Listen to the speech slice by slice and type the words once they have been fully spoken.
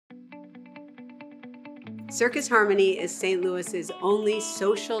Circus Harmony is St. Louis's only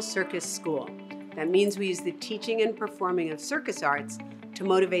social circus school. That means we use the teaching and performing of circus arts to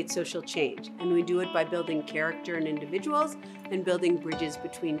motivate social change, and we do it by building character in individuals and building bridges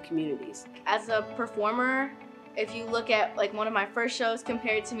between communities. As a performer, if you look at like one of my first shows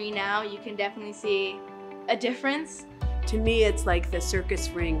compared to me now, you can definitely see a difference. To me, it's like the circus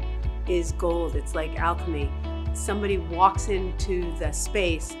ring is gold. It's like alchemy. Somebody walks into the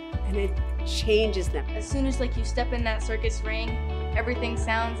space and it changes them. As soon as you step in that circus ring, everything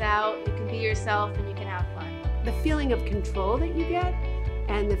sounds out, you can be yourself and you can have fun. The feeling of control that you get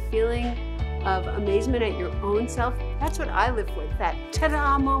and the feeling of amazement at your own self, that's what I live with. That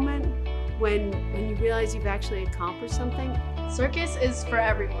ta-da moment when you realize you've actually accomplished something. Circus is for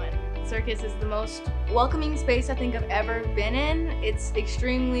everyone. Circus is the most welcoming space I think I've ever been in. It's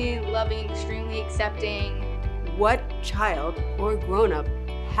extremely loving, extremely accepting. What child or grown-up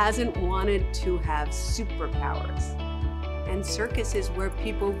hasn't wanted to have superpowers? And circus is where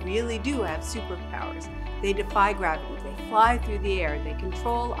people really do have superpowers. They defy gravity, they fly through the air, they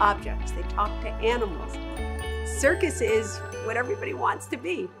control objects, they talk to animals. Circus is what everybody wants to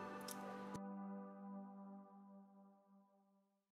be.